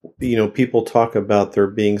people talk about there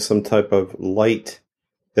being some type of light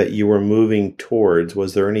that you were moving towards.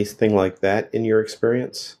 Was there anything like that in your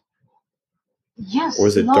experience? Yes, Or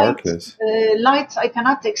was it darkness? Lights I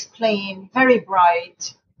cannot explain. Very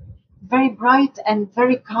bright and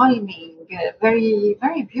very calming, very,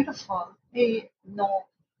 very beautiful. No,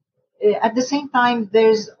 at the same time,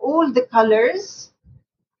 there's all the colors,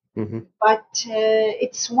 but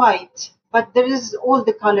it's white. But there is all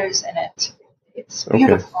the colors in it. It's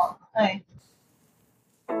beautiful. Okay.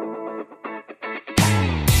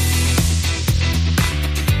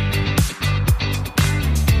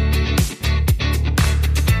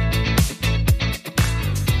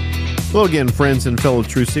 Hello again, friends and fellow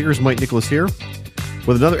truth seekers. Mike Nicholas here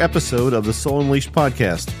with another episode of the Soul Unleashed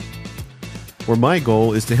podcast, where my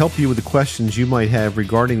goal is to help you with the questions you might have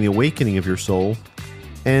regarding the awakening of your soul,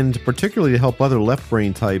 and particularly to help other left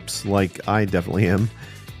brain types, like I definitely am,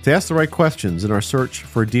 to ask the right questions in our search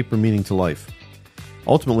for a deeper meaning to life.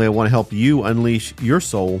 Ultimately, I want to help you unleash your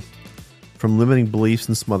soul from limiting beliefs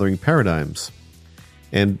and smothering paradigms.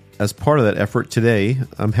 And as part of that effort today,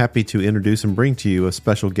 I'm happy to introduce and bring to you a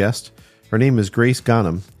special guest. Her name is Grace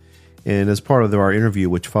Ghanem. And as part of our interview,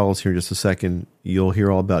 which follows here in just a second, you'll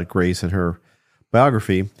hear all about Grace and her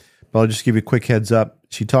biography. But I'll just give you a quick heads up.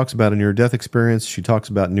 She talks about a near-death experience. She talks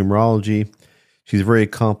about numerology. She's a very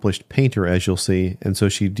accomplished painter, as you'll see. And so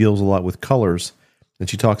she deals a lot with colors. And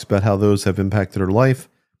she talks about how those have impacted her life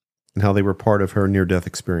and how they were part of her near-death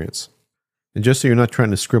experience. And just so you're not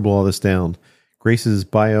trying to scribble all this down, Grace's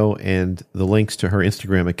bio and the links to her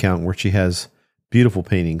Instagram account where she has beautiful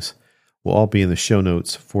paintings will all be in the show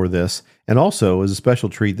notes for this. And also, as a special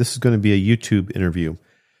treat, this is going to be a YouTube interview.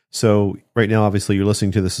 So right now, obviously, you're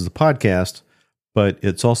listening to this as a podcast, but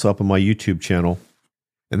it's also up on my YouTube channel.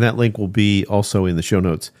 And that link will be also in the show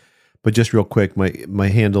notes. But just real quick, my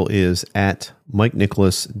handle is at Mike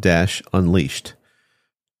Nicholas-Unleashed.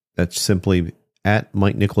 That's simply at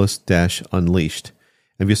Mike Nicholas-Unleashed.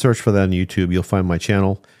 If you search for that on YouTube, you'll find my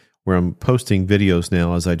channel where I'm posting videos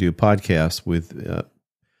now as I do podcasts with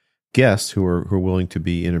guests who are willing to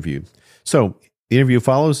be interviewed. So the interview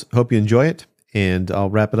follows. Hope you enjoy it, and I'll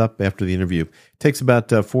wrap it up after the interview. It takes about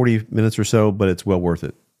 40 minutes or so, but it's well worth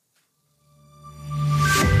it.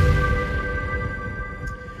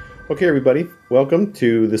 Okay, everybody. Welcome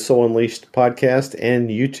to the Soul Unleashed podcast and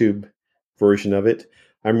YouTube version of it.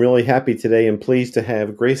 I'm really happy today and pleased to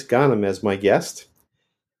have Grace Ghanem as my guest.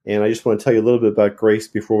 And I just want to tell you a little bit about Grace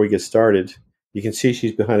before we get started. You can see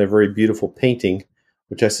she's behind a very beautiful painting,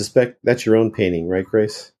 which I suspect that's your own painting, right,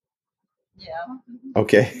 Grace? Yeah.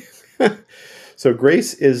 Okay. So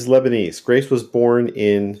Grace is Lebanese. Grace was born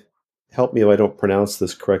in, help me if I don't pronounce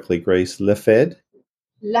this correctly, Grace, Lafed?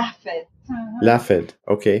 Lafed. Lafed,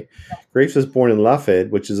 okay. Grace was born in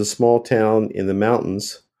Lafed, which is a small town in the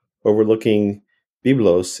mountains overlooking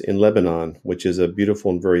Byblos in Lebanon, which is a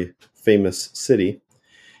beautiful and very famous city.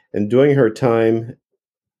 And during her time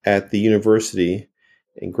at the university,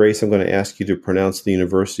 and Grace, I'm going to ask you to pronounce the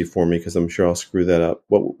university for me because I'm sure I'll screw that up.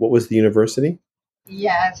 What was the university?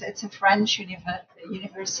 Yes, it's a French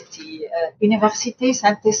university. Université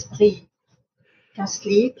Saint-Esprit.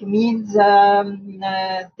 Catholic means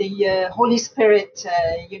the Holy Spirit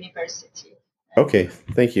University. Okay,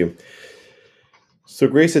 thank you. So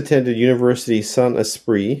Grace attended University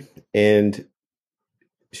Saint-Esprit, and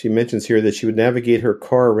she mentions here that she would navigate her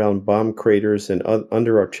car around bomb craters and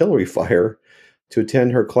under artillery fire to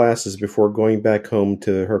attend her classes before going back home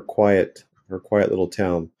to her quiet little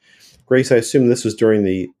town. Grace, I assume this was during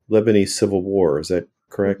the Lebanese Civil War. Is that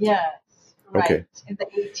correct? Yes, right. Okay. In the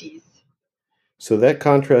 80s. So that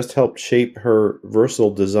contrast helped shape her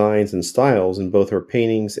versatile designs and styles in both her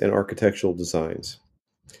paintings and architectural designs.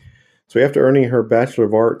 So after earning her Bachelor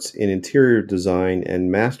of Arts in Interior Design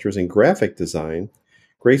and Master's in Graphic Design,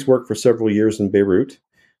 Grace worked for several years in Beirut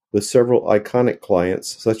with several iconic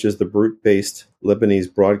clients, such as the Beirut-based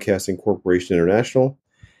Lebanese Broadcasting Corporation International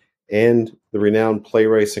and the renowned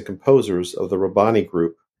playwrights and composers of the Rabbani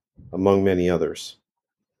Group, among many others.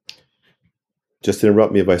 Just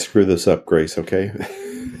interrupt me if I screw this up, Grace, okay?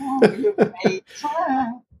 Oh, you're great.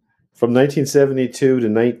 From 1972 to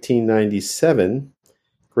 1997,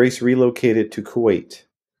 Grace relocated to Kuwait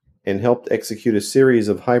and helped execute a series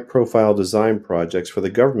of high-profile design projects for the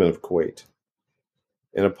government of Kuwait.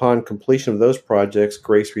 And upon completion of those projects,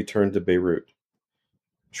 Grace returned to Beirut.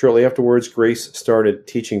 Shortly afterwards, Grace started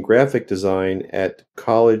teaching graphic design at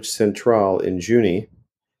College Central in Juni,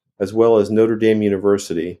 as well as Notre Dame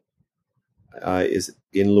University, is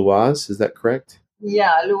in Louise, is that correct?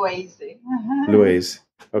 Yeah, Louise. Louise.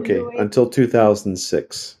 Okay, Louise. Until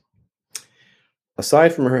 2006.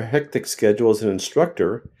 Aside from her hectic schedule as an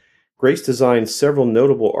instructor, Grace designed several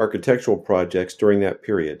notable architectural projects during that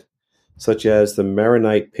period, such as the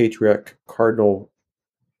Maronite Patriarch Cardinal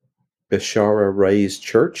Bechara Rai's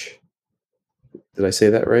Church. Did I say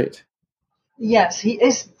that right? Yes, he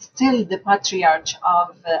is still the patriarch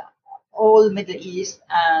of all Middle East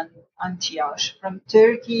and Antioch, from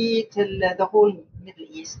Turkey till the whole Middle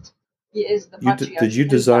East. He is the patriarch. Did you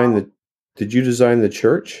design the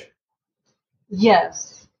church?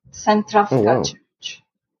 Yes, St. Rafka Oh, wow. Church.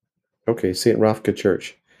 Okay, St. Rafka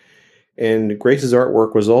Church. And Grace's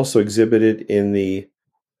artwork was also exhibited in the,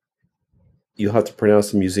 you'll have to pronounce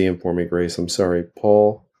the museum for me, Grace, I'm sorry,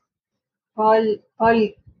 Paul Giragossian.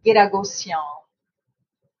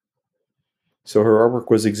 So her artwork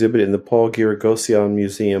was exhibited in the Paul Giragossian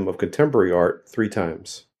Museum of Contemporary Art 3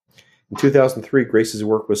 times. In 2003, Grace's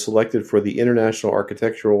work was selected for the International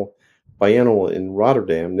Architectural Biennale in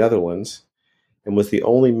Rotterdam, Netherlands, and was the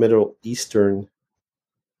only Middle Eastern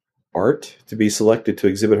art to be selected to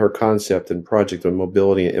exhibit her concept and project on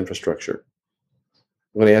mobility and infrastructure.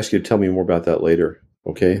 I'm going to ask you to tell me more about that later.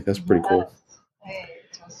 Okay, that's pretty cool.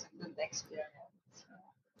 It was a good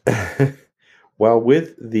experience. While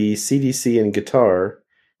with the CDC and guitar,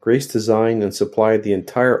 Grace designed and supplied the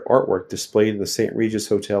entire artwork displayed in the St. Regis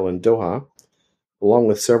Hotel in Doha, along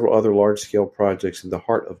with several other large-scale projects in the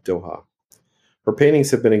heart of Doha. Her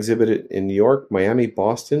paintings have been exhibited in New York, Miami,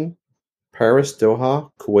 Boston, Paris, Doha,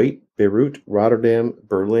 Kuwait, Beirut, Rotterdam,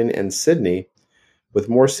 Berlin, and Sydney, with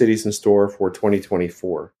more cities in store for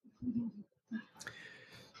 2024.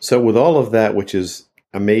 So with all of that, which is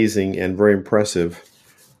amazing and very impressive,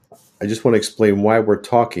 I just want to explain why we're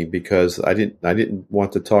talking, because I didn't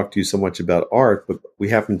want to talk to you so much about art, but we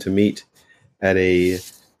happened to meet at a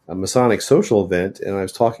Masonic social event, and I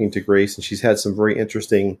was talking to Grace, and she's had some very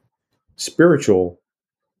interesting spiritual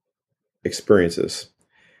experiences.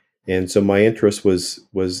 And so my interest was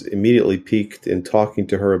immediately piqued in talking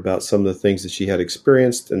to her about some of the things that she had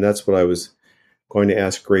experienced, and that's what I was going to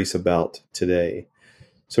ask Grace about today.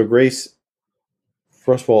 So Grace,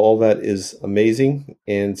 first of all that is amazing.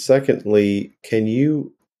 And secondly, can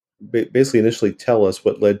you basically initially tell us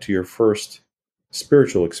what led to your first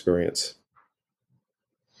spiritual experience?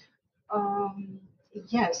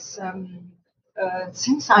 Yes.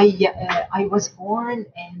 Since I was born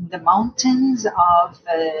in the mountains of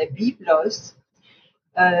Byblos,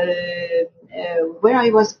 where I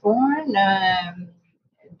was born,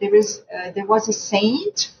 there was a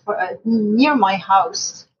saint near my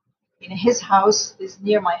house. His house is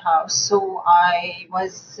near my house, so I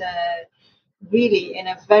was really in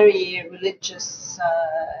a very religious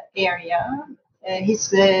area.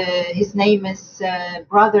 His name is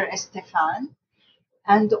Brother Estefan.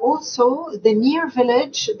 And also the near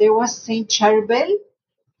village, there was Saint Charbel.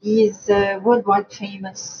 He is a worldwide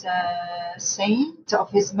famous saint of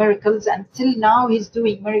his miracles, and till now he's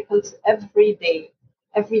doing miracles every day.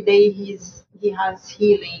 Every day he has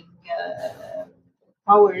healing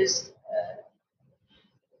powers.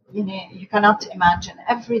 You cannot imagine.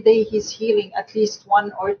 Every day he's healing at least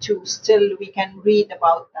one or two. Still, we can read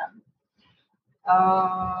about them.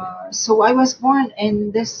 So I was born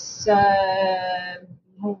in this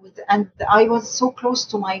mood, and I was so close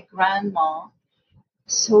to my grandma.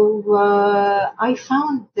 So I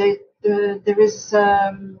found that there is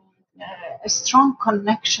a strong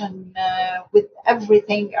connection with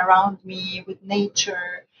everything around me, with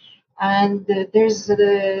nature. And there's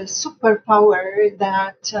a superpower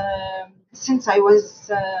that since I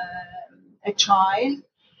was a child,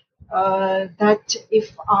 that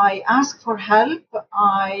if I ask for help,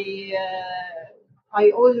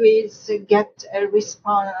 I always get a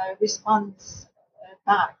response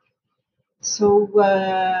back. So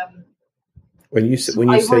when you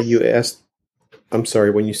said you asked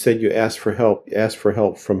for help, you asked for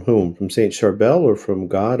help from whom? From Saint Charbel, or from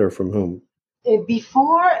God, or from whom?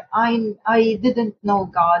 Before I didn't know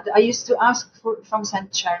God. I used to ask from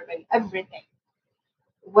Saint Charbel everything.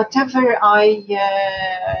 Whatever I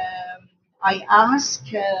ask,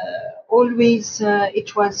 always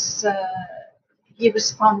it was he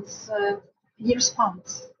responds. He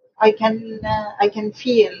responds. I can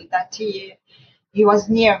feel that he was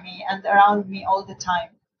near me and around me all the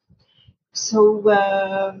time. So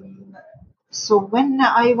when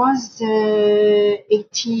I was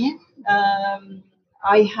 18,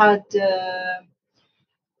 I had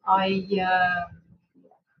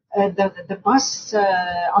the bus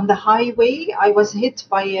on the highway. I was hit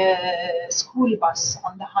by a school bus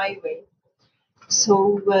on the highway.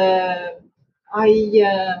 So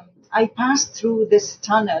I passed through this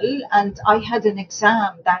tunnel, and I had an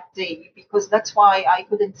exam that day, because that's why I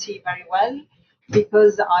couldn't see very well.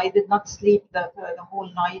 because I did not sleep the whole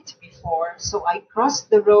night before. So I crossed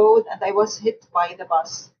the road and I was hit by the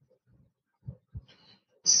bus.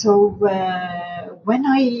 So when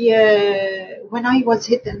I was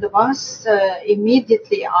hit in the bus,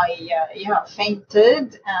 immediately I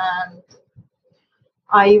fainted, and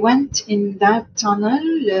I went in that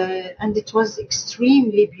tunnel, and it was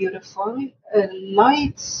extremely beautiful.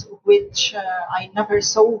 Lights which I never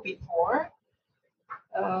saw before.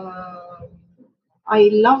 I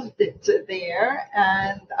loved it there,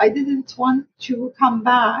 and I didn't want to come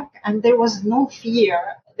back. And there was no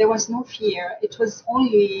fear. There was no fear. It was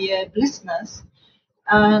only blissness,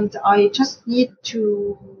 and I just need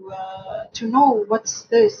to know what's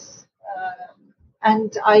this.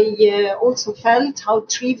 And I also felt how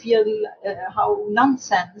trivial, how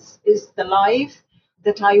nonsense is the life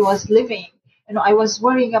that I was living. You know, I was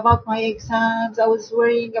worrying about my exams. I was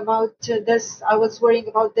worrying about this. I was worrying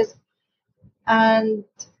about this, and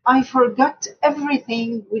I forgot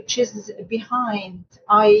everything which is behind.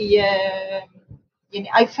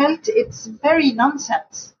 I felt it's very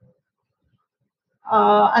nonsense.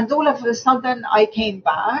 And all of a sudden, I came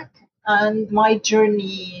back, and my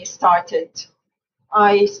journey started.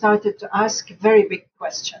 I started to ask very big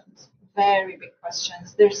questions. Very big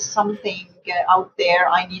questions. There's something out there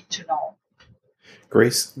I need to know.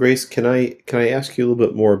 Grace, can I ask you a little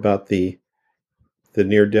bit more about the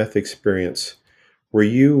near-death experience? Were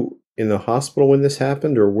you in the hospital when this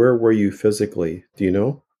happened, or where were you physically? Do you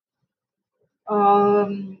know?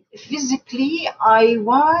 Physically, I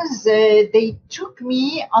was. They took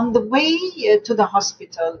me on the way to the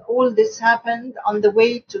hospital. All this happened on the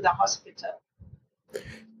way to the hospital.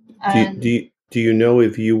 And do you know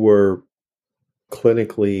if you were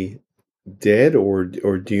clinically dead, or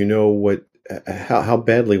do you know how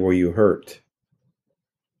badly were you hurt?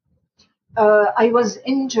 I was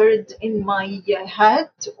injured in my head.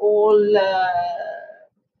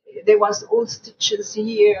 There was all stitches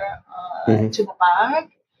here to the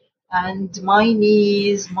back, and my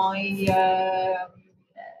knees, my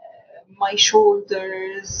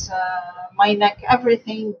shoulders, my neck,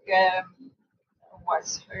 everything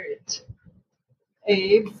was hurt.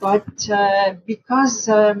 But because,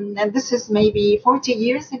 and this is maybe 40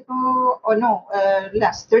 years ago, or no,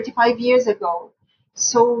 less, 35 years ago.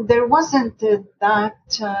 So there wasn't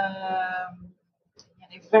that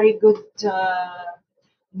very good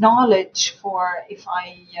knowledge for if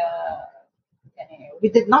we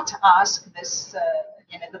did not ask this,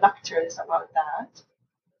 the doctors about that.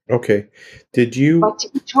 Okay. Did you? But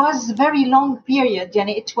it was a very long period.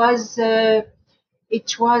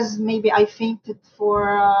 It was maybe I fainted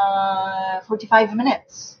for 45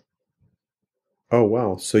 minutes. Oh,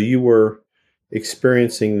 wow. So you were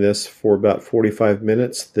experiencing this for about 45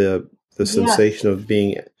 minutes, the sensation of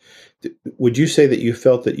being... Would you say that you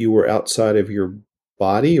felt that you were outside of your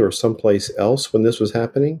body or someplace else when this was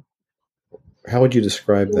happening? How would you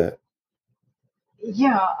describe that?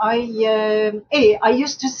 Yeah, I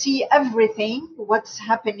used to see everything, what's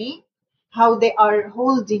happening, how they are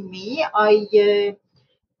holding me. I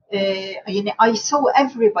saw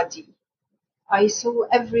everybody.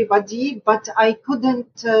 But I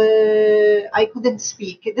couldn't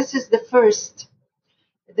speak. This is the first.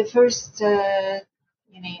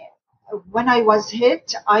 When I was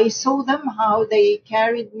hit, I saw them, how they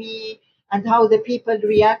carried me and how the people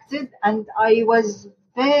reacted, and I was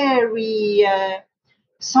very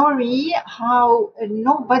sorry how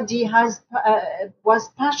nobody was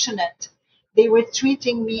passionate. They were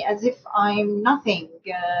treating me as if I'm nothing.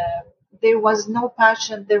 There was no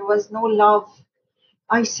passion. There was no love.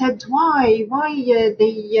 I said, why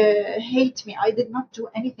they hate me? I did not do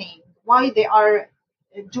anything. Why they are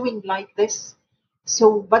doing like this?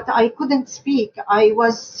 So, but I couldn't speak. I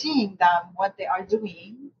was seeing them, what they are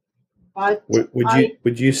doing. But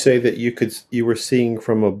would you say that you were seeing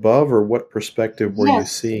from above, or what perspective were you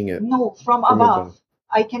seeing it? No, from above.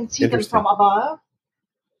 I can see them from above.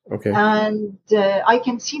 Okay. And I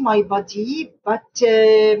can see my body, but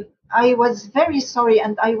I was very sorry,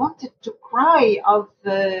 and I wanted to cry of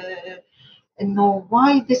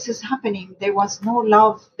why this is happening. There was no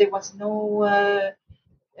love. There was no,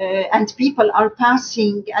 and people are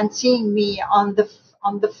passing and seeing me on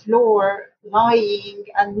the floor lying,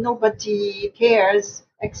 and nobody cares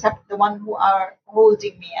except the one who are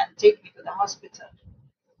holding me and take me to the hospital.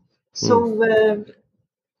 So,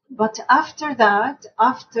 but after that,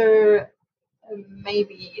 after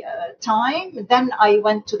maybe time, then I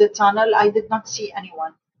went to the tunnel. I did not see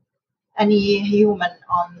anyone, any human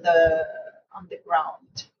on the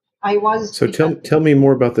ground. I was. So tell me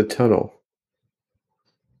more about the tunnel.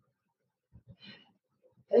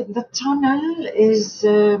 The tunnel is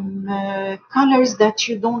colors that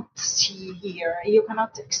you don't see here. You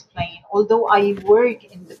cannot explain. Although I work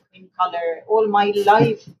in color all my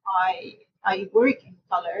life, I work in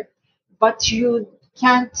color, but you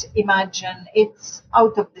can't imagine. It's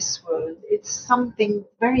out of this world. It's something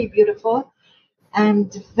very beautiful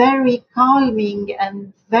and very calming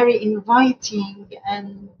and very inviting,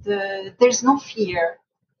 and there's no fear.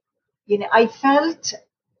 I felt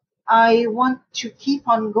I want to keep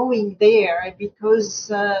on going there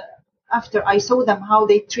because after I saw them how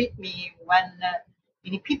they treat me when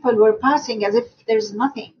people were passing as if there's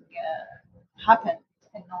nothing happened.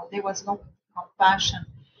 There was no compassion.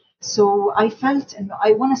 So I felt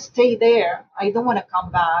I want to stay there. I don't want to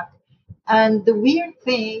come back. And the weird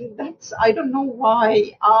thing that's I don't know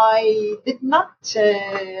why I did not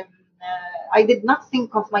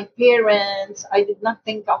think of my parents. I did not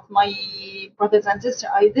think of my brothers and sisters.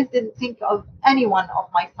 I didn't think of anyone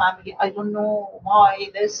of my family. I don't know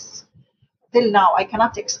why this. Till now, I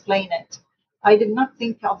cannot explain it. I did not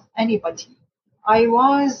think of anybody. I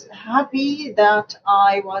was happy that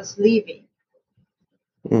I was leaving,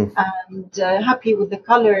 and happy with the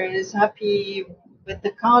colors, happy with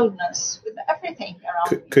the calmness, with everything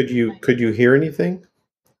around me. Could you hear anything?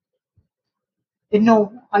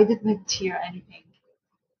 No, I didn't hear anything.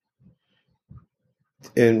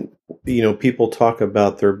 And people talk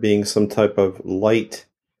about there being some type of light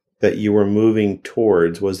that you were moving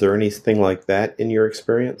towards. Was there anything like that in your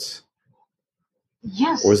experience?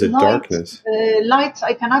 Yes. Or was it darkness? Lights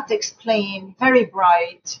I cannot explain. Very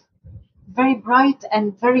bright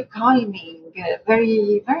and very calming.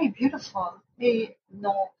 Very, very beautiful.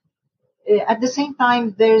 At the same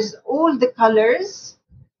time, there's all the colors,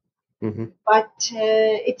 but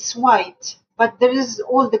it's white. But there is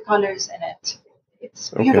all the colors in it.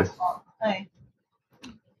 It's beautiful. Okay.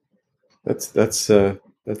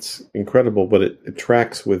 That's incredible, but it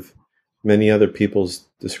tracks with many other people's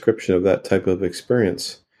description of that type of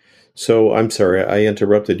experience. So I'm sorry I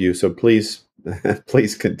interrupted you. So please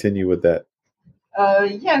continue with that.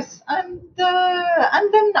 Yes, and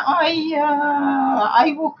then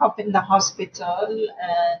I woke up in the hospital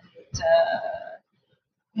and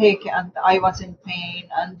and I was in pain,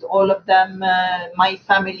 and all of them, my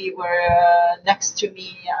family were next to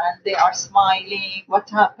me, and they are smiling. What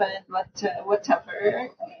happened? Whatever,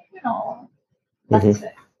 That's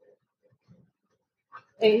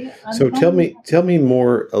it. So tell me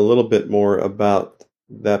a little bit more about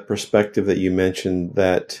that perspective that you mentioned,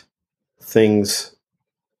 that things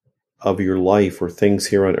of your life or things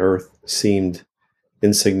here on earth seemed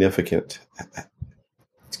insignificant.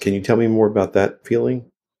 Can you tell me more about that feeling?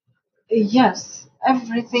 Yes,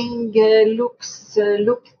 everything looked,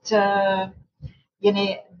 the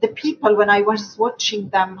people, when I was watching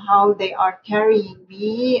them, how they are carrying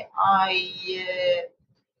me, I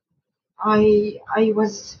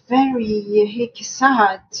was very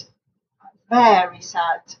sad, very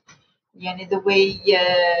sad. The way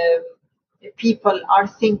people are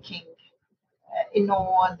thinking,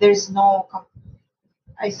 there's no.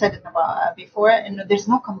 I said it before, there's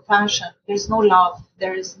no compassion, there's no love,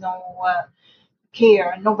 there is no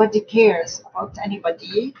care. Nobody cares about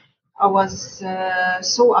anybody. I was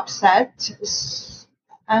so upset,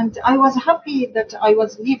 and I was happy that I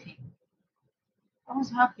was leaving. I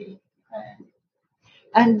was happy.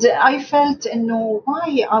 And I felt,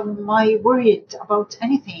 why am I worried about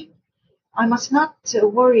anything? I must not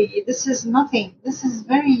worry. This is nothing. This is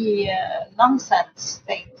very nonsense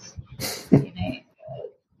things.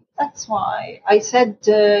 That's why I said,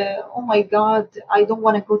 oh my God, I don't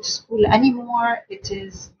want to go to school anymore. It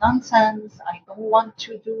is nonsense. I don't want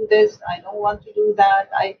to do this. I don't want to do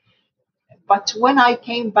that. But when I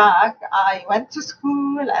came back, I went to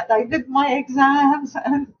school and I did my exams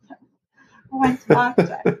and went back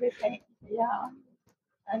to everything. Yeah.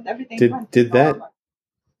 And everything went normal.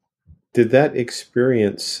 Did that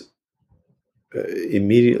experience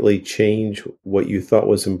immediately change what you thought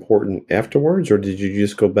was important afterwards, or did you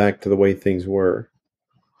just go back to the way things were?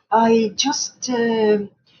 I just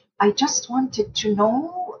wanted to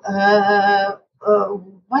know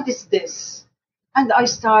what is this, and I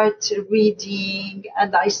start reading,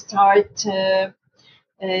 and I start. I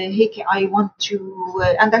want to,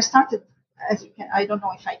 and I started. As you can, I don't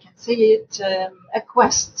know if I can say it. A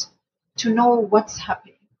quest to know what's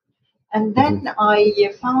happening. And then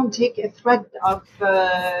I found a thread of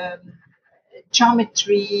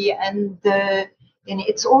geometry, and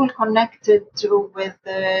it's all connected with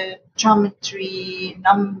geometry,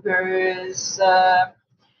 numbers.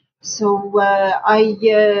 So I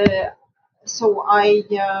So I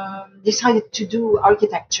decided to do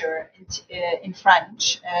architecture in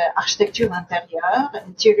French, architecture intérieure,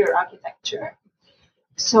 interior architecture.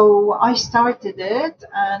 So I started it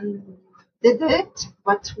and did it,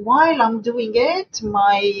 but while I'm doing it,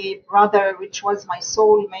 my brother, which was my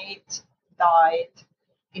soulmate, died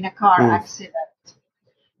in a car accident.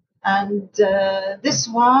 And this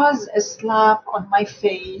was a slap on my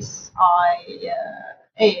face.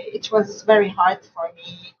 It was very hard for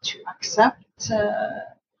me to accept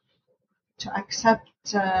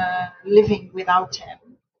living without him.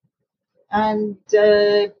 And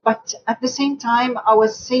but at the same time, I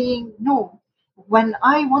was saying no. When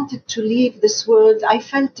I wanted to leave this world, I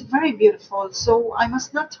felt very beautiful. So I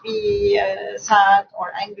must not be sad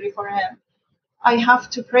or angry for him. I have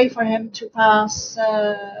to pray for him to pass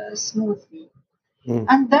smoothly.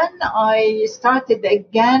 And then I started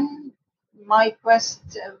again my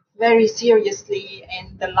quest very seriously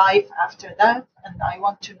in the life after that, and I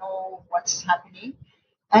want to know what's happening.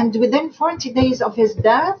 And within 40 days of his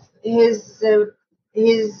death, his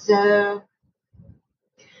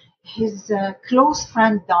close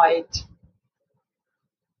friend died.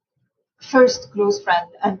 First close friend,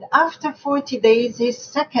 and after 40 days, his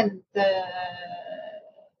second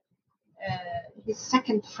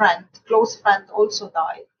friend, close friend, also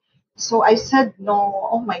died. So I said, no,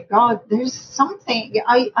 oh my God, there's something.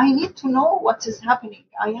 I need to know what is happening.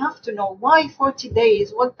 I have to know why 40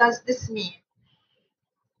 days. What does this mean?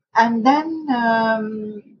 And then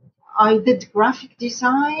I did graphic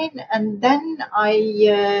design, and then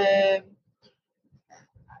I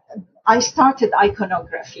started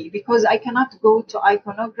iconography, because I cannot go to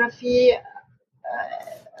iconography.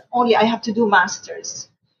 Only I have to do masters.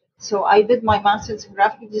 So I did my master's in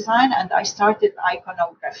graphic design, and I started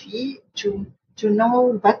iconography to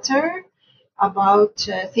know better about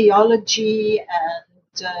theology,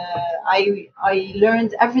 and I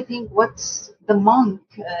learned everything what the monk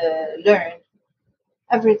learned,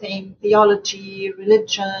 everything, theology,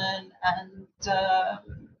 religion, and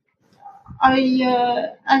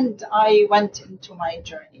I went into my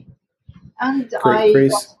journey, and I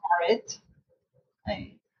Grace, got married.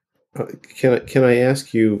 can I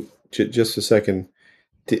ask you just a second?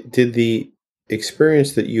 Did the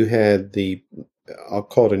experience that you had, I'll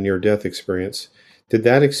call it a near-death experience, did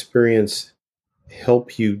that experience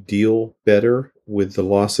help you deal better with the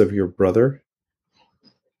loss of your brother?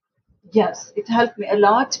 Yes, it helped me a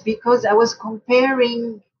lot, because I was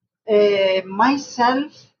comparing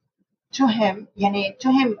myself to him.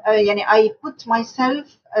 I put myself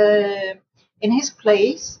in his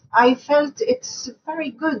place. I felt it's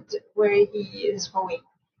very good where he is going.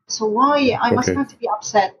 So why I must not be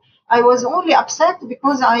upset? I was only upset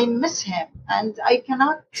because I miss him, and I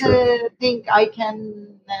cannot think I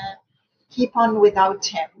can keep on without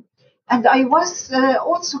him. And I was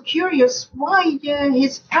also curious why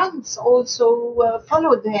his friends also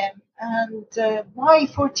followed him, and why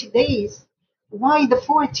 40 days? Why the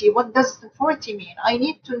 40? What does the 40 mean? I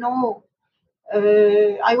need to know.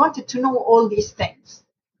 I wanted to know all these things.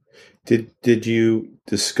 Did you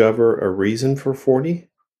discover a reason for 40?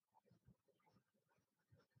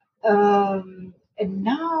 And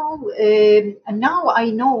now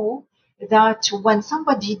I know that when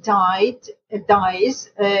somebody dies,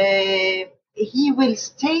 he will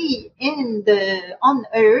stay on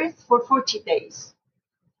earth for 40 days.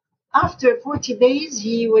 After 40 days,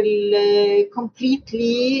 he will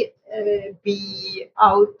completely be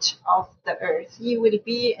out of the earth. He will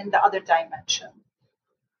be in the other dimension.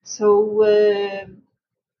 So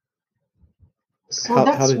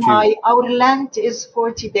that's why our Lent is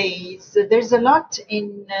 40 days. There's a lot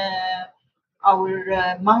in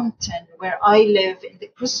our mountain where I live, in the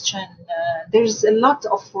Christian. There's a lot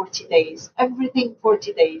of 40 days. Everything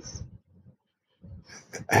 40 days.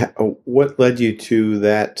 What led you to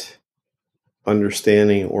that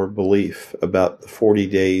understanding or belief about the 40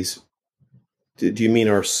 days? Do you mean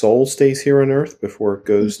our soul stays here on earth before it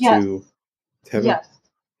goes to heaven? Yes.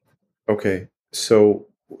 Okay. So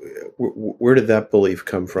where did that belief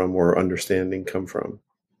come from, or understanding come from?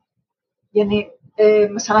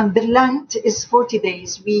 مثلا the Lent is 40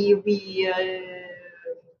 days. We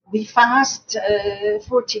fast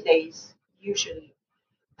 40 days usually.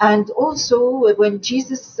 And also when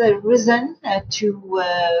Jesus risen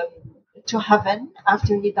to heaven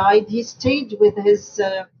after he died, he stayed with his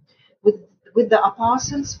with the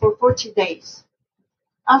apostles for 40 days.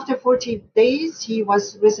 After 40 days, he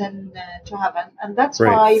was risen to heaven, and that's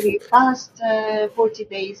why we fast 40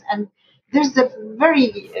 days. And there's a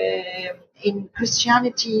very in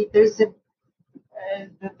Christianity, there's the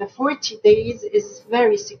 40 days is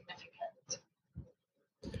very significant.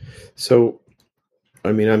 So,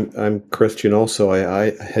 I mean, I'm Christian also.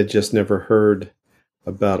 I had just never heard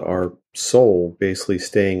about our soul basically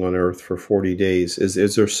staying on Earth for 40 days.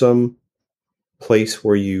 Is there some place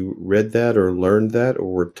where you read that or learned that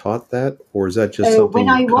or were taught that, or is that just something When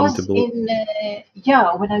I you've come to was believe? in,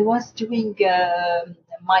 when I was doing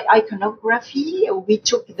my iconography, we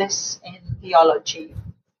took this in theology,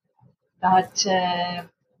 that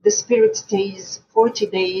the spirit stays 40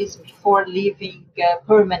 days before leaving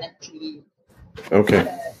permanently Okay.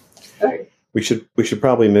 Earth. We should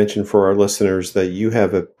probably mention for our listeners that you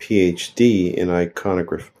have a PhD in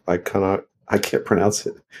iconography. I can't pronounce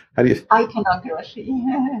it. How do you Iconography.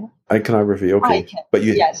 iconography? Okay, Icons. but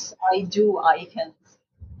you Yes, I do icons.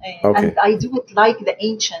 And okay. I do it like the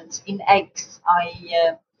ancients in eggs.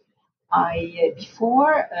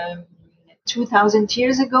 Before 2,000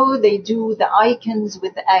 years ago, they do the icons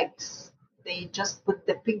with eggs. They just put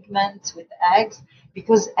the pigments with eggs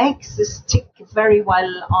because eggs stick very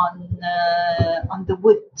well on the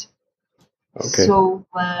wood. Okay. So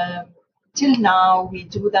till now, we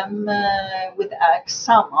do them with eggs.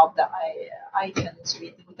 Some of the icons we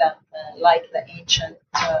do them like the ancient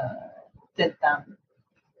did them.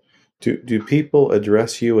 Do people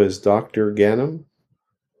address you as Dr. Ghanem?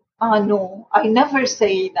 No, I never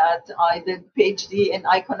say that I did PhD in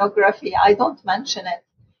iconography. I don't mention it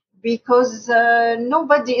because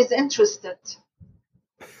nobody is interested.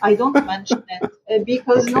 I don't mention it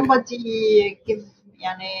because Okay. nobody give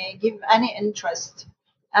any interest,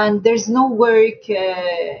 and there's no work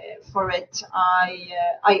for it.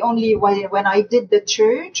 I only when I did the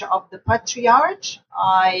church of the patriarch,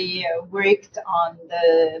 I worked on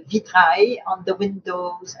the vitrail, on the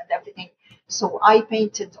windows and everything. So I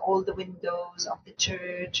painted all the windows of the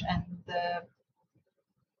church,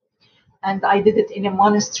 and I did it in a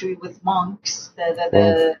monastery with monks,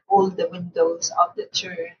 Wow. all the windows of the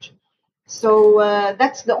church. So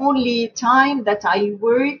that's the only time that I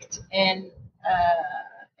worked in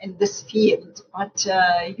this field. But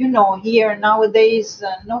here nowadays,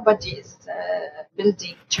 nobody is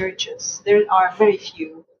building churches. There are very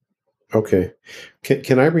few. Okay.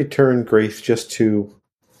 Can I return, Grace, just to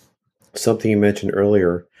something you mentioned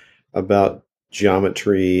earlier about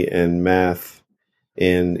geometry and math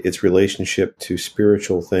and its relationship to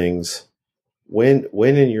spiritual things? When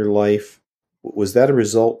in your life was that a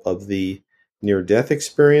result of the near death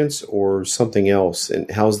experience or something else?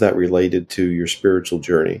 And how's that related to your spiritual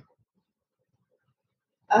journey?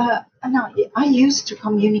 And I used to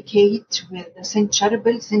communicate with Saint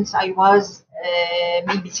Cherubel since I was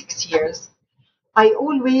maybe 6 years. I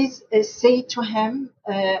always say to him,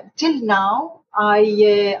 till now,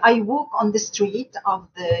 I walk on the street of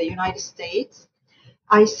the United States.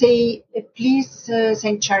 I say, please,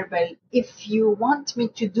 Saint Charbel, if you want me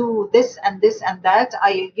to do this and this and that,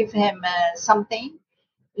 I give him something.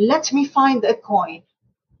 Let me find a coin.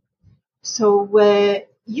 So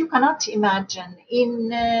you cannot imagine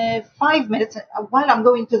in 5 minutes while I'm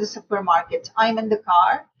going to the supermarket, I'm in the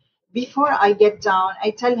car. Before I get down,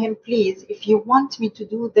 I tell him, please, if you want me to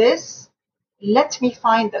do this, let me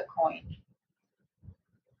find the coin.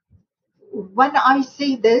 When I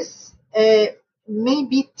say this,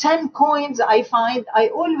 maybe 10 coins I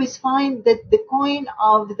always find that the coin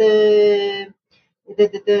of the, the,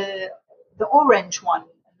 the, the orange one,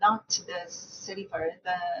 not the silver,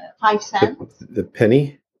 the 5 cents. The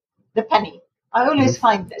penny? The penny. I always Mhm.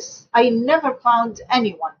 find this. I never found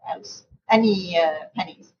anyone else, any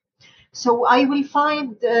pennies. So I will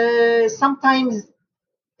find sometimes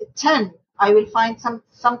 10. I will find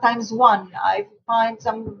sometimes one. I find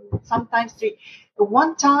sometimes three.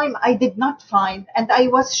 One time I did not find, and I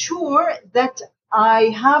was sure that I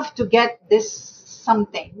have to get this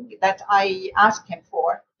something that I asked him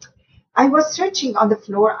for. I was searching on the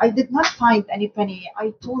floor. I did not find any penny.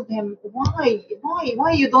 I told him, why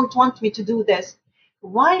you don't want me to do this?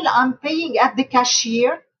 While I'm paying at the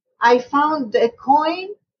cashier, I found a coin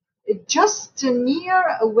just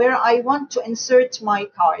near where I want to insert my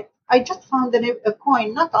card. I just found a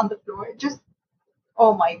coin, not on the floor. Just,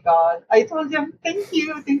 oh my God. I told him, thank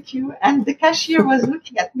you, thank you. And the cashier was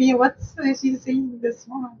looking at me. What's she saying this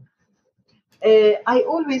one? I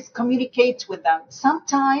always communicate with them.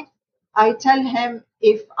 Sometimes I tell him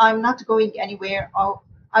if I'm not going anywhere, or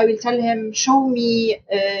I will tell him, show me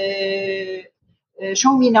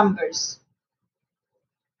numbers.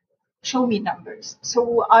 Show me numbers.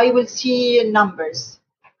 So I will see numbers.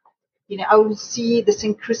 I will see the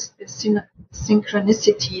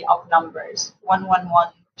synchronicity of numbers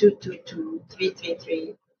 111, 222,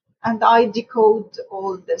 333, and I decode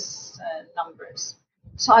all these numbers.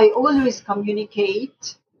 So I always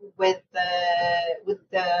communicate with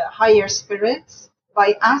the higher spirits by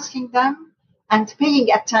asking them and paying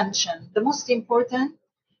attention. The most important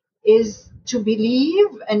is to believe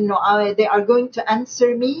and they are going to answer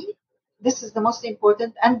me. This is the most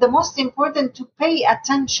important, and the most important to pay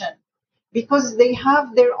attention, because they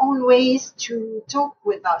have their own ways to talk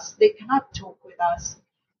with us. They cannot talk with us.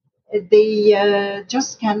 They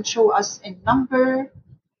just can show us a number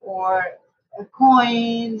or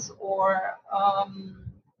coins or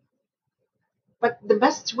but the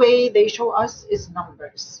best way they show us is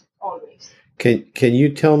numbers always. Can you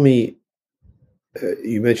tell me,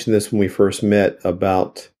 you mentioned this when we first met,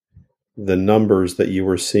 about the numbers that you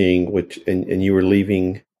were seeing, and you were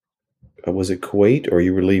leaving, was it Kuwait, or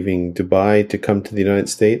you were leaving Dubai to come to the United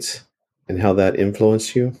States, and how that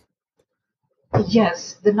influenced you?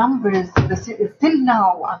 Yes, the numbers, till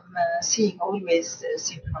now I'm seeing always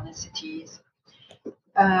synchronicities.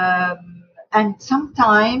 And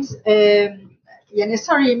sometimes,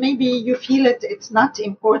 sorry, maybe you feel it's not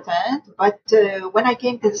important, but when I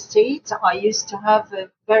came to the States, I used to have a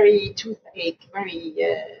very toothache,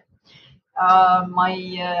 my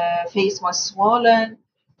face was swollen.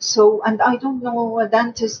 So, and I don't know a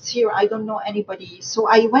dentist here, I don't know anybody. So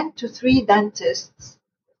I went to three dentists,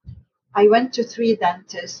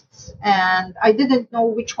 and I didn't know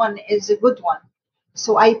which one is a good one.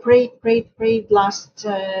 So I prayed last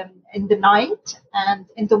in the night, and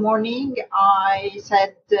in the morning I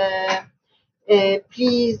said,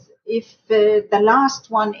 please, if the last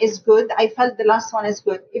one is good, I felt the last one is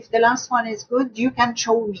good. If the last one is good, you can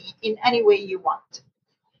show me in any way you want.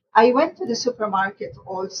 I went to the supermarket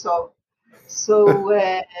also. So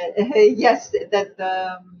yes,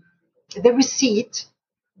 the receipt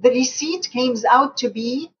came out to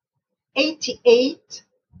be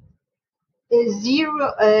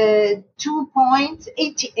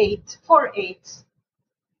 2.8848.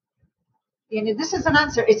 This is an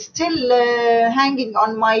answer. It's still hanging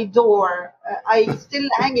on my door. I still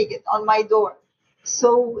hanging it on my door.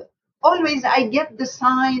 So always I get the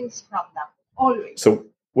signs from them. Always. So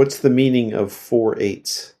what's the meaning of 4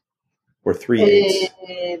 8s or 3 8s?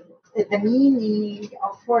 The meaning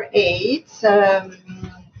of 4 8s,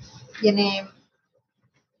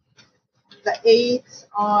 the 8s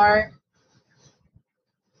are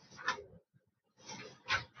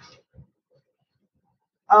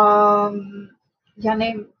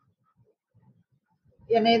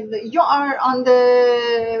you are on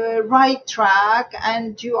the right track,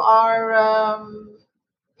 and you are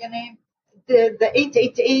the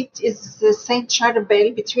 888 is the Saint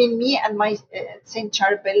Charbel. Between me and my Saint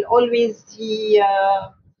Charbel, always he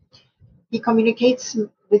communicates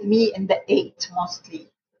with me in the 8 mostly.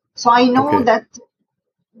 So I know that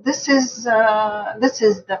this is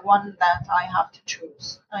the one that I have to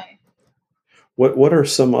choose. What are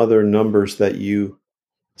some other numbers that you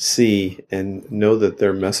see and know that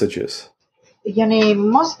they're messages?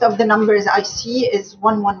 Most of the numbers I see is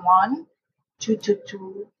 111,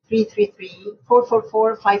 222, 333,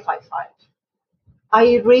 444, 555.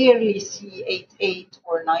 I rarely see 88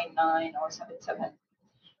 or 99 or 77.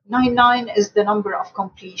 99 is the number of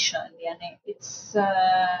completion. It's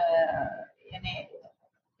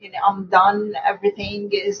I'm done,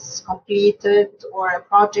 everything is completed, or a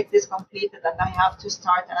project is completed and I have to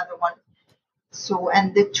start another one. So,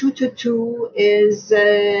 and the 222 is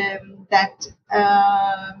that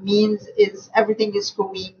means is everything is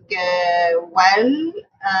going well,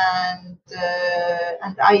 and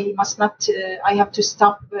I must not. I have to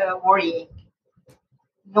stop worrying.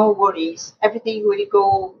 No worries. Everything will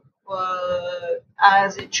go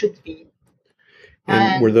as it should be.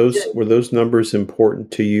 And were those numbers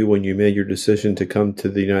important to you when you made your decision to come to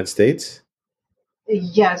the United States?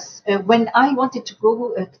 Yes, when I wanted to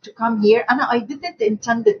go to come here, and I didn't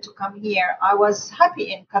intend to come here. I was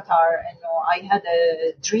happy in Qatar. I had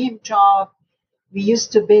a dream job. We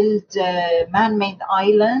used to build man-made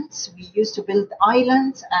islands. We used to build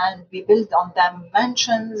islands, and we build on them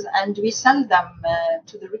mansions, and we sell them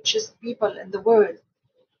to the richest people in the world.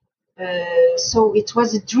 So it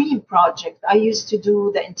was a dream project. I used to do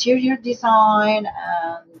the interior design,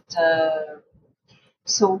 and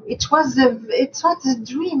so it was a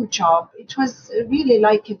dream job. It was really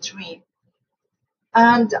like a dream,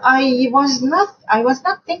 and I was not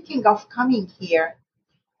thinking of coming here.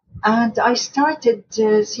 And I started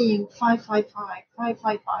seeing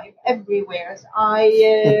 555 everywhere.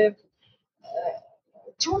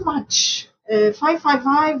 Too much.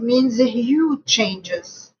 555 means huge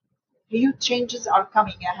changes. Huge changes are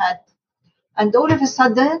coming ahead. And all of a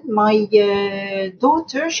sudden, my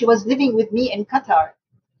daughter, she was living with me in Qatar.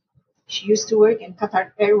 She used to work in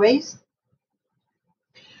Qatar Airways.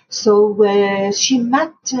 So she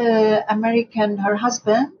met her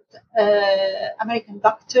husband, American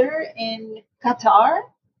doctor in Qatar.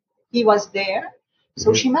 He was there.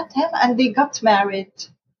 So she met him and they got married.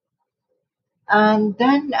 And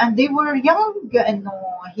they were young, and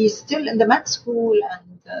he's still in the med school.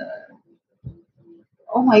 And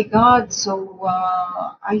oh my God! So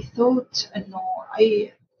I thought,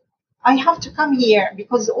 I have to come here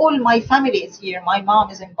because all my family is here. My mom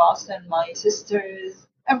is in Boston, my sisters,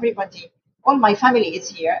 everybody, all my family is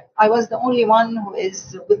here. I was the only one who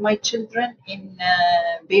is with my children in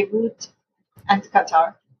Beirut and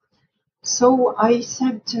Qatar. So I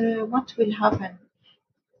said, what will happen?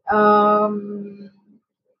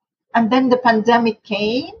 And then the pandemic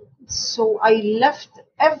came. So I left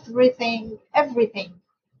everything.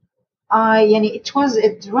 It was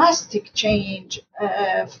a drastic change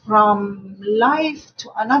from life to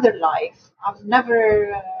another life. I've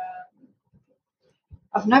never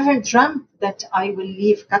dreamt that I will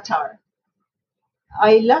leave Qatar.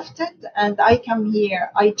 I left it and I come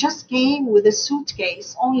here. I just came with a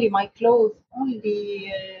suitcase, only my clothes,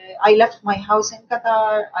 I left my house in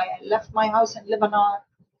Qatar. I left my house in Lebanon.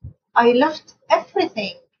 I left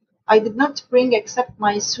everything. I did not bring except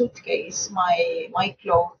my suitcase, my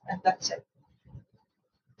clothes, and that's it.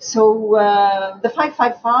 So the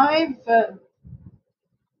 555,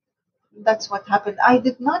 that's what happened. I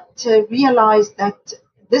did not realize that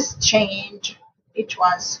this change, it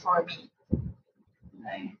was for me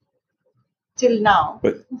till now.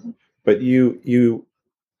 But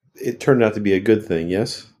it turned out to be a good thing,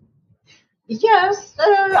 yes? Yes,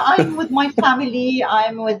 I'm with my family.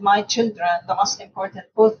 I'm with my children. The most important,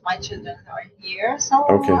 both my children are here. So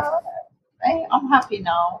okay. I'm happy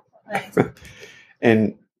now.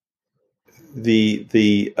 And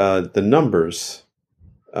the numbers.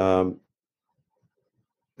 I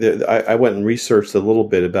went and researched a little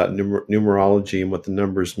bit about numerology and what the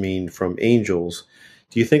numbers mean from angels.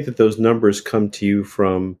 Do you think that those numbers come to you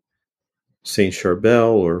from Saint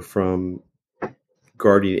Charbel or from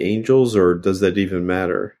guardian angels, or does that even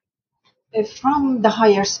matter? From the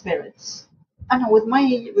higher spirits. And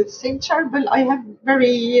with Saint Charbel, I have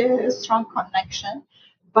very strong connection.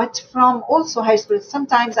 But from also higher spirits,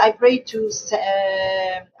 sometimes I pray to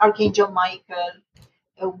Archangel Michael.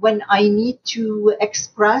 When I need to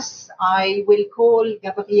express, I will call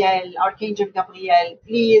Gabriel, Archangel Gabriel.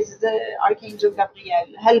 Please, Archangel Gabriel,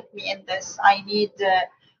 help me in this. I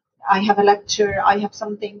have a lecture. I have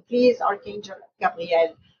something. Please, Archangel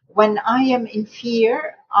Gabriel. When I am in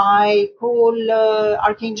fear, I call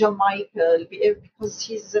Archangel Michael because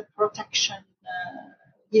he's a protection.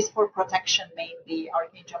 He's for protection mainly,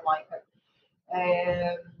 Archangel Michael.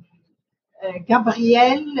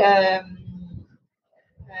 Gabriel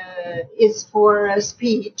is for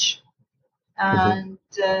speech, and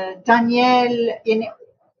Daniel. In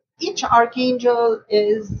each archangel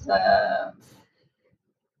is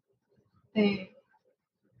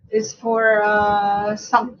for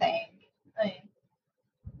something.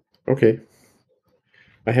 Okay,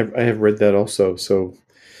 I have read that also. So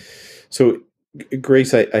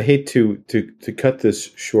Grace, I hate to cut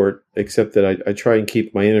this short, except that I try and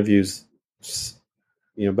keep my interviews,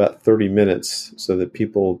 about 30 minutes, so that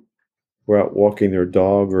people who are out walking their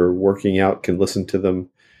dog or working out can listen to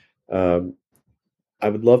them. I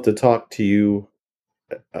would love to talk to you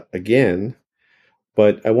again,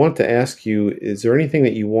 but I want to ask you: is there anything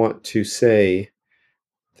that you want to say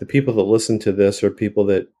to people that listen to this, or people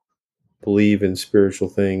that believe in spiritual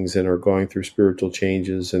things and are going through spiritual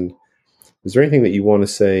changes? And is there anything that you want to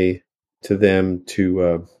say to them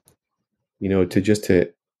to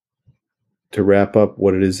wrap up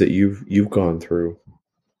what it is that you've gone through?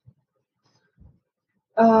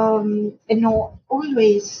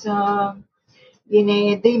 Always,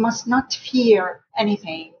 they must not fear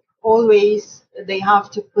anything. Always, they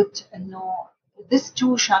have to put, this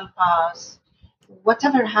too shall pass.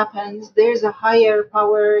 Whatever happens, there's a higher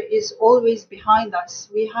power is always behind us.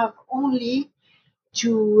 We have only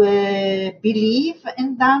to believe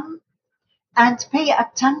in them and pay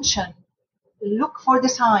attention. Look for the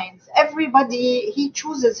signs. Everybody, he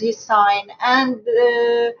chooses his sign, and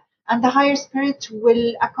the higher spirit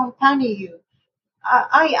will accompany you.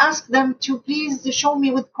 I ask them to please show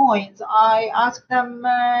me with coins. I ask them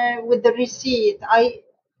with the receipt.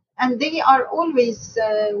 And they are always,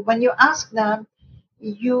 when you ask them,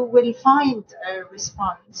 you will find a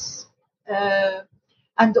response.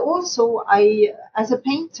 And also, as a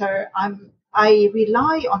painter, I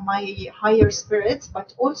rely on my higher spirits,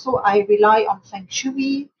 but also I rely on Feng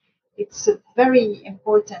Shui. It's very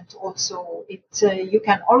important. Also, you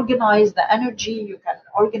can organize the energy, you can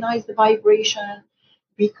organize the vibration.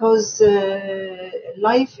 because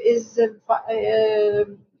life is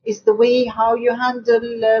the way how you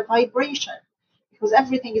handle vibration, because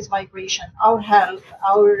everything is vibration. Our health,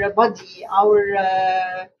 our body,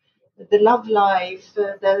 our the love life,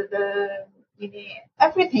 you know,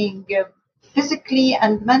 everything physically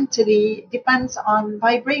and mentally depends on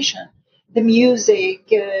vibration. The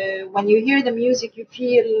music, when you hear the music, you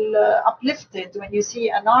feel uplifted. When you see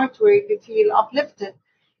an artwork, you feel uplifted.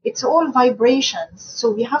 It's all vibrations. So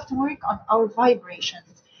we have to work on our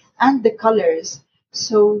vibrations and the colors.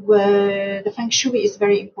 So the feng shui is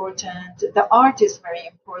very important. The art is very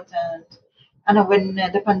important. And when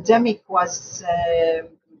the pandemic was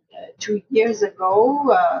 2 years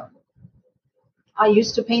ago, I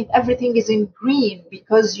used to paint everything is in green,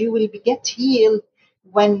 because you will get healed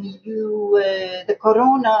when you the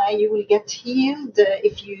corona. You will get healed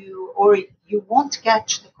if you, or you won't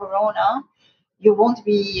catch the corona. You won't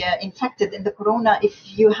be infected in the corona if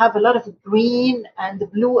you have a lot of green and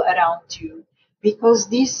blue around you, because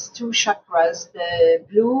these two chakras, the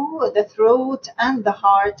blue, the throat, and the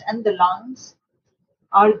heart and the lungs,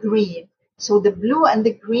 are green. So the blue and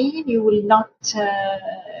the green, you will not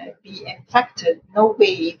be infected. No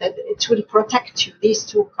way that it will protect you, these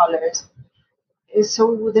two colors.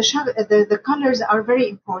 So the colors are very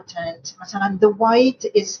important. مثلا, the white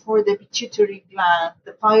is for the pituitary gland,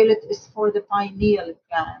 the violet is for the pineal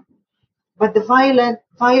gland. But the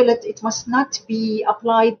violet, it must not be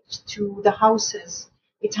applied to the houses.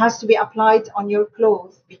 It has to be applied on your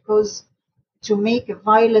clothes, because to make a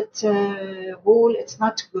violet wool, it's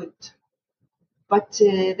not good. But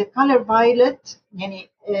the color violet,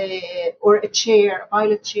 or a chair,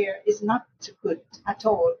 violet chair, is not good at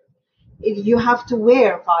all. You have to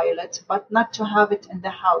wear violet, but not to have it in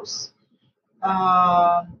the house.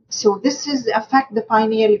 So this is affect the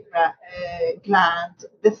pineal gland.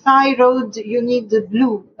 The thyroid, you need the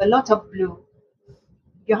blue, a lot of blue.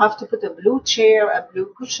 You have to put a blue chair, a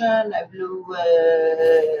blue cushion, a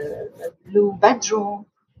blue bedroom.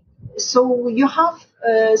 So you have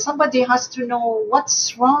somebody has to know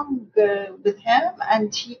what's wrong with him,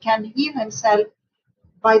 and he can heal himself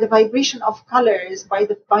by the vibration of colors, by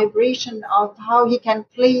the vibration of how he can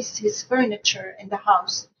place his furniture in the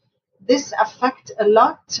house. This affects a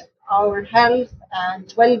lot our health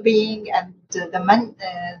and well-being, and the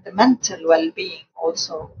mental well-being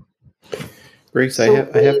also. Grace, So,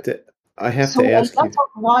 I have so to a ask lot you. of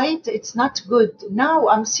white, it's not good. Now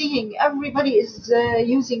I'm seeing everybody is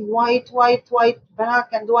using white, black,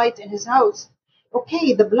 and white in his house.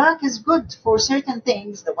 Okay, the black is good for certain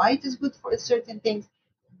things. The white is good for certain things.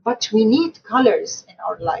 But we need colors in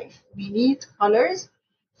our life. We need colors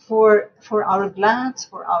for our glands,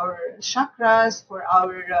 for our chakras, for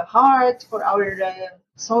our heart, for our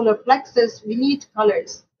solar plexus. We need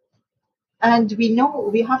colors. And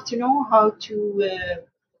we have to know how to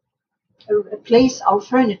place our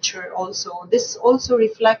furniture also. This also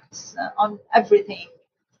reflects on everything,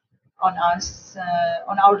 on us,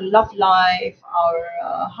 on our love life, our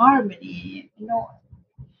harmony.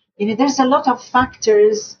 There's a lot of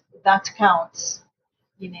factors that counts.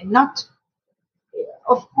 Not,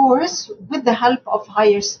 of course, with the help of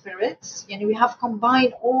higher spirits. We have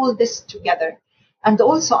combined all this together. And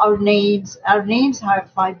also our names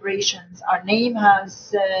have vibrations. Our name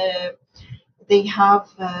has they have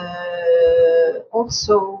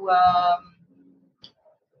also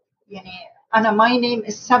and my name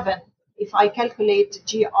is 7. If I calculate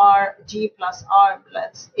G plus R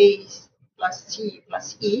plus A plus C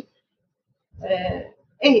plus E,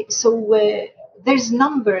 so there's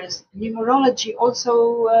numbers, numerology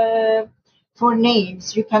also for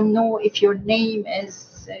names. You can know if your name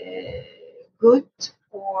is good,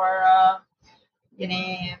 or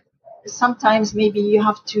sometimes maybe you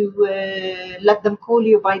have to let them call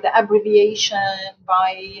you by the abbreviation,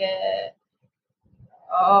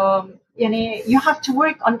 you have to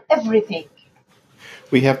work on everything.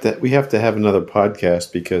 We have to have another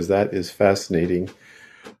podcast, because that is fascinating.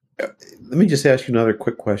 Let me just ask you another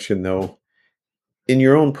quick question, though. In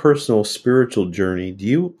your own personal spiritual journey, do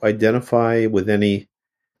you identify with any?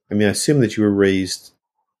 I mean, I assume that you were raised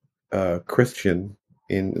Christian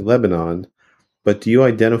in Lebanon, but do you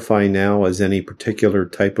identify now as any particular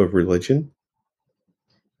type of religion?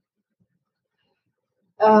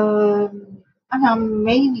 And I'm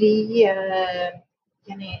mainly,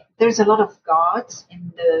 there's a lot of gods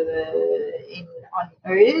on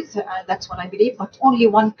earth. That's what I believe, but only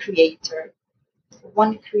one creator.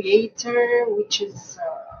 One creator, which is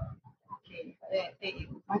okay.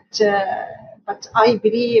 But I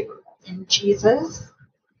believe in Jesus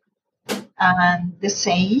and the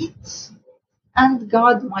saints and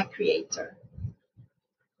God, my creator.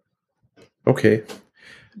 Okay.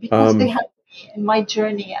 because they helped me in my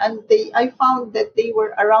journey, and I found that they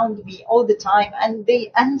were around me all the time, and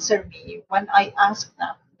they answer me when I ask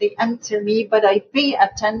them. They answer me, but I pay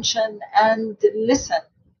attention and listen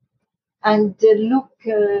and look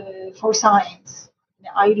for signs.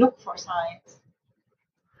 I look for signs.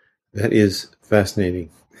 That is fascinating.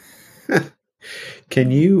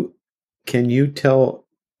 Can you tell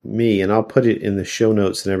me, and I'll put it in the show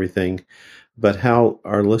notes and everything, but how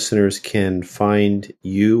our listeners can find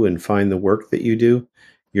you and find the work that you do,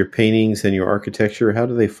 your paintings and your architecture? How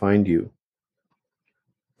do they find you?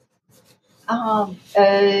 Now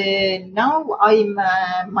I'm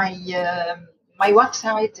my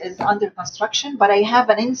website is under construction, but I have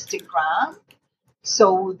an Instagram,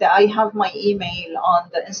 so that I have my email on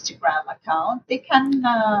the Instagram account. They can.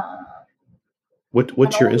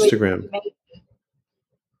 What's your Instagram?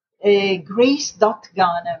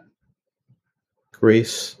 Grace.Ghanem.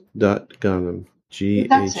 Grace.Ghanem.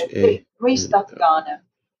 That's it. Grace.Ghanem.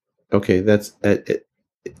 Okay, that's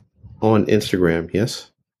on Instagram,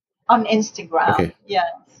 yes? On Instagram, okay. Yes.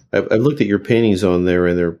 I've looked at your paintings on there,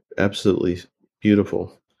 and they're absolutely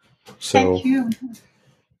beautiful. So thank you.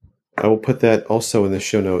 I will put that also in the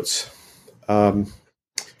show notes.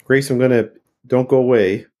 Grace, don't go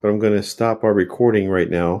away, but I'm going to stop our recording right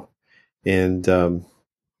now. And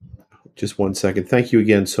just 1 second. Thank you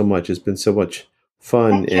again so much. It's been so much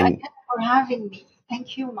fun. Thank you and again for having me.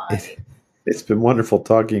 Thank you, Mike. It's been wonderful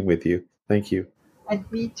talking with you. Thank you. And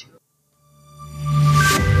me too.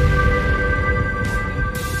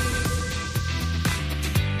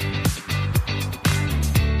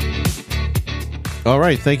 All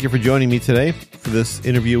right. Thank you for joining me today for this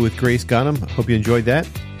interview with Grace Ghanem. Hope you enjoyed that.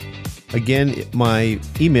 Again, my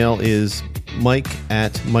email is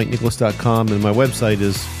mike@mikenicholas.com, and my website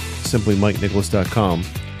is simply mikenicholas.com.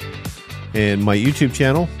 And my YouTube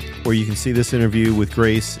channel, where you can see this interview with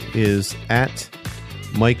Grace, is at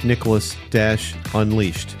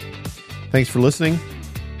MikeNicholas-Unleashed. Thanks for listening.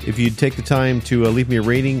 If you'd take the time to leave me a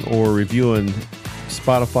rating or review on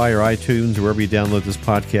Spotify or iTunes or wherever you download this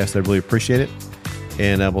podcast, I'd really appreciate it.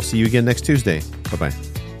 And we'll see you again next Tuesday. Bye-bye.